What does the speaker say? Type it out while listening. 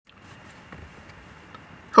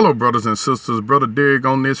Hello, brothers and sisters. Brother Derek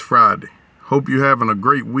on this Friday. Hope you're having a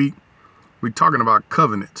great week. We're talking about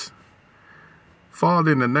covenants.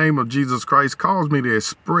 Father, in the name of Jesus Christ, cause me to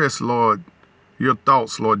express, Lord, your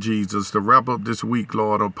thoughts, Lord Jesus, to wrap up this week,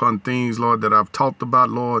 Lord, upon things, Lord, that I've talked about,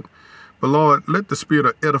 Lord. But, Lord, let the spirit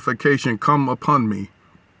of edification come upon me,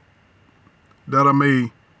 that I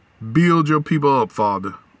may build your people up,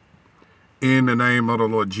 Father, in the name of the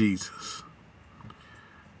Lord Jesus.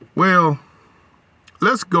 Well,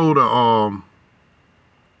 let's go to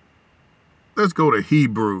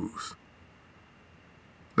Hebrews.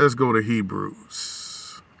 Let's go to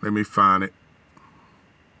Hebrews. Let me find it.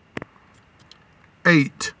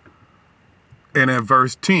 8 and at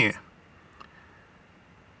verse 10.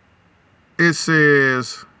 It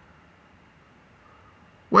says,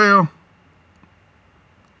 well,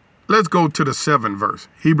 let's go to the 7th verse.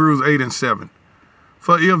 Hebrews 8 and 7.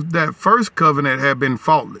 For if that first covenant had been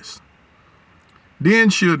faultless, then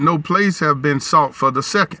should no place have been sought for the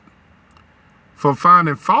second. For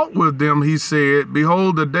finding fault with them, he said,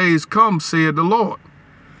 behold, the days come, said the Lord,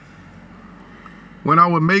 when I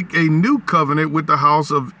will make a new covenant with the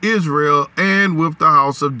house of Israel and with the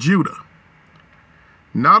house of Judah,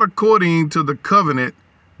 not according to the covenant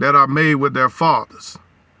that I made with their fathers,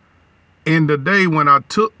 in the day when I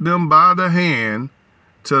took them by the hand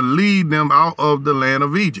to lead them out of the land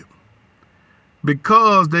of Egypt,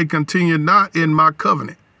 because they continued not in my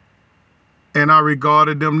covenant, and I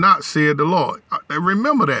regarded them not, said the Lord.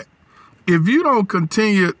 Remember that. If you don't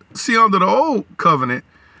continue, see, under the old covenant,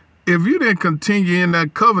 if you didn't continue in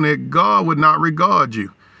that covenant, God would not regard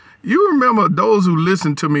you. You remember, those who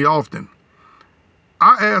listen to me often,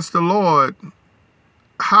 I asked the Lord,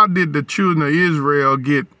 how did the children of Israel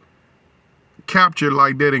get captured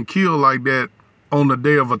like that and killed like that on the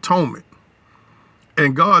Day of Atonement?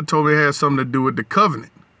 And God told me it had something to do with the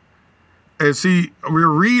covenant. And see, we're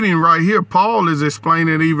reading right here, Paul is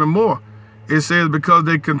explaining it even more. It says, because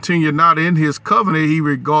they continued not in his covenant, he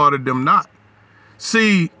regarded them not.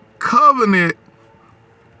 See, covenant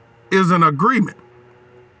is an agreement.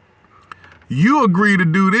 You agree to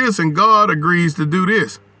do this, and God agrees to do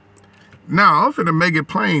this. Now, I'm going to make it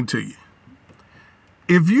plain to you.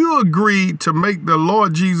 If you agree to make the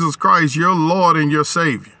Lord Jesus Christ your Lord and your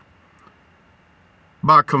Savior,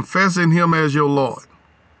 by confessing him as your Lord,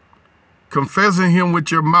 confessing him with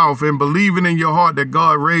your mouth and believing in your heart that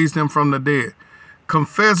God raised him from the dead,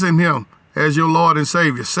 confessing him as your Lord and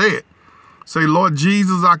Savior. Say it. Say, Lord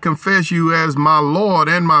Jesus, I confess you as my Lord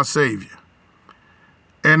and my Savior.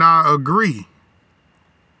 And I agree,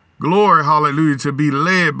 glory, hallelujah, to be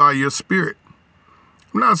led by your Spirit.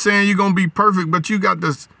 I'm not saying you're going to be perfect, but you got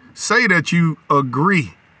to say that you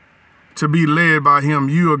agree to be led by him.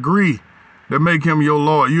 You agree to make him your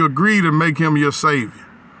Lord. You agree to make him your Savior.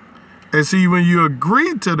 And see, when you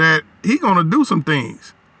agree to that, he's going to do some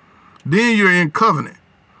things. Then you're in covenant.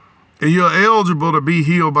 And you're eligible to be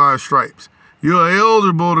healed by his stripes. You're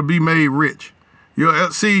eligible to be made rich.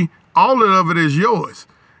 See, all of it is yours.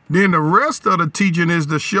 Then the rest of the teaching is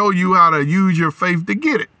to show you how to use your faith to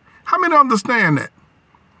get it. How many understand that?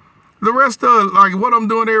 The rest of, like what I'm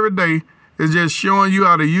doing every day, is just showing you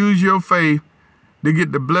how to use your faith to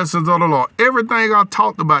get the blessings of the Lord. Everything I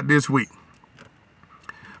talked about this week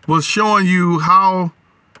was showing you how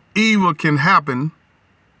evil can happen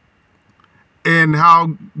and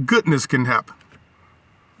how goodness can happen.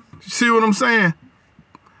 See what I'm saying?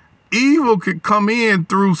 Evil could come in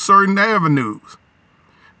through certain avenues.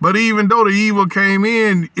 But even though the evil came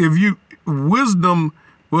in, wisdom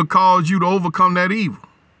will cause you to overcome that evil.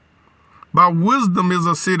 By wisdom is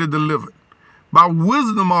a city delivered. By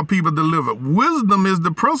wisdom are people delivered. Wisdom is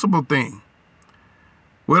the principal thing.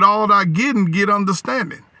 With all that getting, get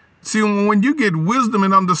understanding. See, when you get wisdom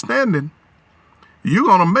and understanding, you're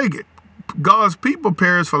going to make it. God's people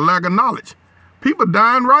perish for lack of knowledge. People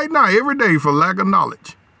dying right now every day for lack of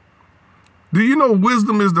knowledge. Do you know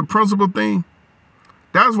wisdom is the principal thing?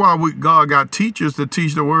 That's why God got teachers to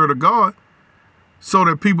teach the word of God, so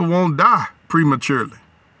that people won't die prematurely.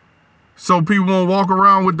 So people won't walk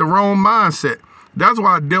around with the wrong mindset. That's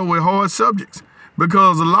why I dealt with hard subjects,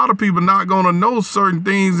 because a lot of people not going to know certain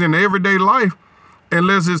things in everyday life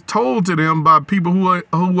unless it's told to them by people who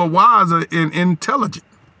are wiser and intelligent.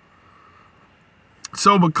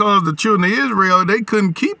 So because the children of Israel, they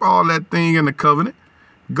couldn't keep all that thing in the covenant,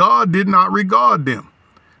 God did not regard them.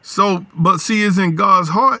 So, but see, it's in God's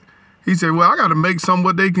heart. He said, well, I got to make something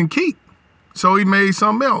what they can keep. So he made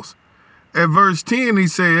something else. At verse 10, he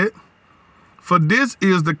said, for this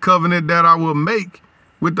is the covenant that I will make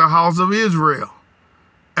with the house of Israel.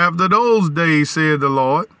 After those days, said the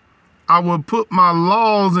Lord, I will put my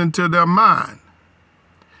laws into their mind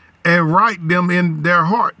and write them in their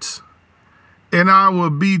hearts. And I will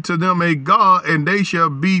be to them a God, and they shall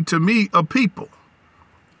be to me a people.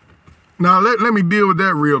 Now, let me deal with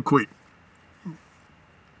that real quick.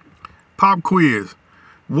 Pop quiz.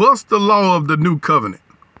 What's the law of the new covenant?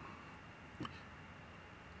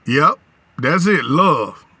 Yep, that's it,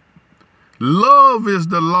 love. Love is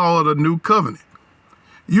the law of the new covenant.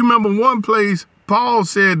 You remember one place, Paul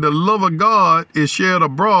said the love of God is shared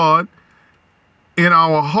abroad in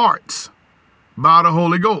our hearts by the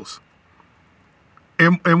Holy Ghost.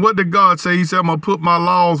 And what did God say? He said, I'm going to put my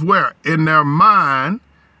laws where? In their mind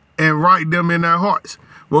and write them in their hearts.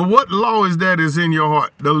 Well, what law is that is in your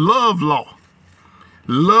heart? The love law.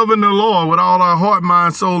 Loving the Lord with all thy heart,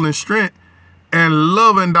 mind, soul, and strength, and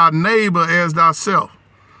loving thy neighbor as thyself.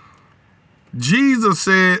 Jesus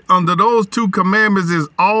said, under those two commandments is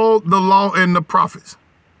all the law and the prophets.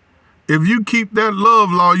 If you keep that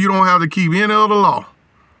love law, you don't have to keep any other law.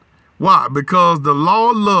 Why? Because the law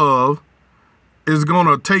of love is going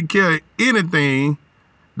to take care of anything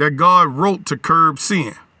that God wrote to curb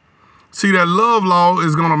sin. See, that love law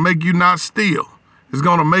is going to make you not steal. It's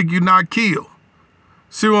going to make you not kill.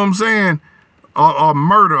 See what I'm saying? Or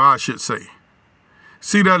murder, I should say.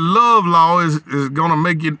 See, that love law is going to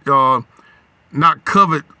make you not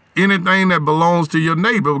covet anything that belongs to your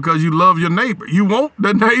neighbor because you love your neighbor. You want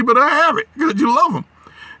the neighbor to have it because you love him.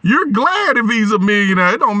 You're glad if he's a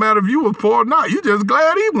millionaire. It don't matter if you were poor or not. You're just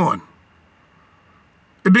glad he won.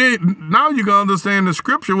 And then now you can understand the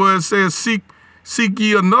scripture where it says, seek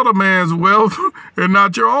ye another man's wealth and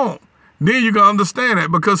not your own. Then you can understand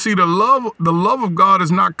that because see, the love of God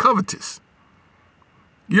is not covetous.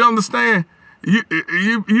 You understand?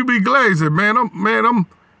 You be glad. You say, I'm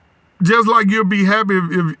just like you'll be happy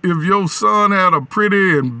if your son had a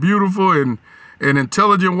pretty and beautiful and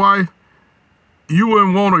intelligent wife. You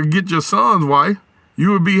wouldn't want to get your son's wife.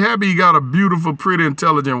 You would be happy he got a beautiful, pretty,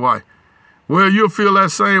 intelligent wife. Well, you'll feel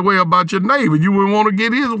that same way about your neighbor. You wouldn't want to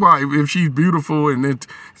get his wife if she's beautiful. I mean,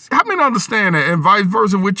 understand that, and vice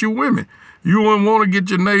versa with you women. You wouldn't want to get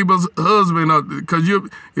your neighbor's husband because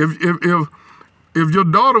if your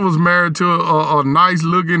daughter was married to a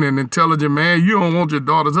nice-looking and intelligent man, you don't want your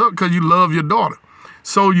daughter's husband because you love your daughter.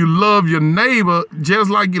 So you love your neighbor just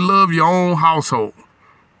like you love your own household,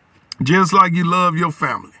 just like you love your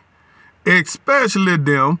family, especially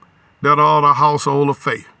them that are the household of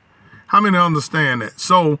faith. How many understand that?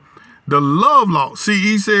 So the love law, see,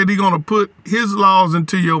 he said he's going to put his laws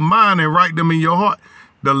into your mind and write them in your heart.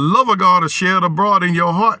 The love of God is shared abroad in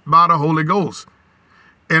your heart by the Holy Ghost.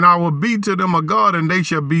 And I will be to them a God, and they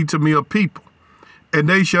shall be to me a people. And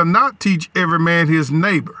they shall not teach every man his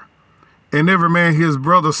neighbor, and every man his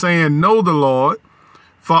brother, saying, know the Lord,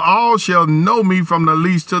 for all shall know me from the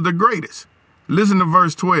least to the greatest. Listen to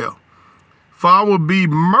verse 12. For I will be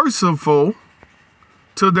merciful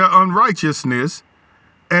to their unrighteousness,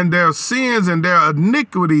 and their sins and their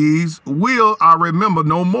iniquities will I remember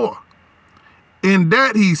no more. In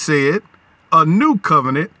that he said, a new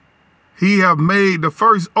covenant, he have made the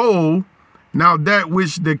first old, now that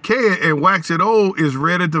which decayed and waxed old is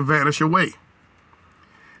ready to vanish away.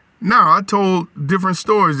 Now, I told different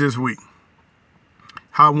stories this week.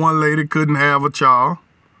 How one lady couldn't have a child.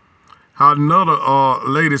 How another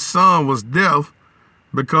lady's son was deaf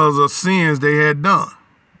because of sins they had done.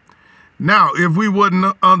 Now, if we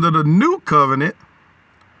wasn't under the new covenant,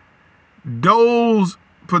 those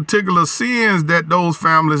particular sins that those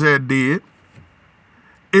families had did,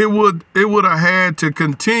 it would have had to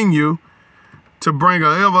continue to bring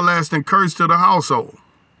an everlasting curse to the household.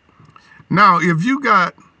 Now, if you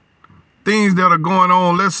got things that are going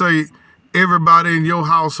on, let's say everybody in your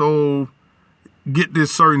household get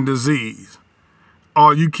this certain disease,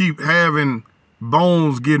 or you keep having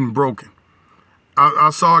bones getting broken.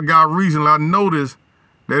 I saw a guy recently, I noticed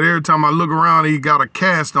that every time I look around, he got a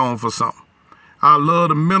cast on for something. I love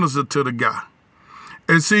to minister to the guy.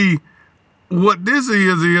 And see, what this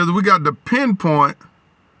is we got to pinpoint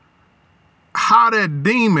how that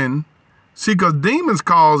demon, see, because demons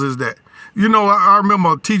causes that. You know, I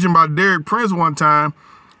remember teaching by Derek Prince one time.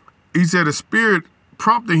 He said the spirit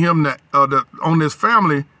prompted him that on this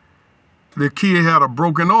family, the kid had a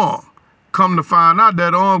broken arm. Come to find out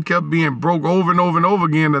that arm kept being broke over and over and over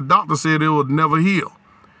again. The doctor said it would never heal.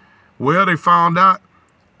 Well, they found out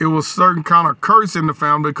it was certain kind of curse in the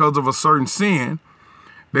family because of a certain sin.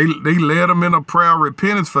 They led him in a prayer of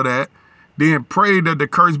repentance for that. Then prayed that the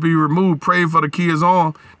curse be removed, prayed for the kid's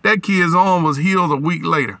arm. That kid's arm was healed a week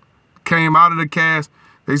later. Came out of the cast.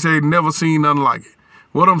 They say never seen nothing like it.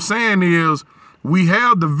 What I'm saying is we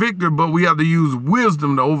have the victory, but we have to use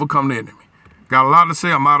wisdom to overcome the enemy. Got a lot to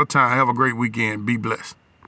say. I'm out of time. Have a great weekend. Be blessed.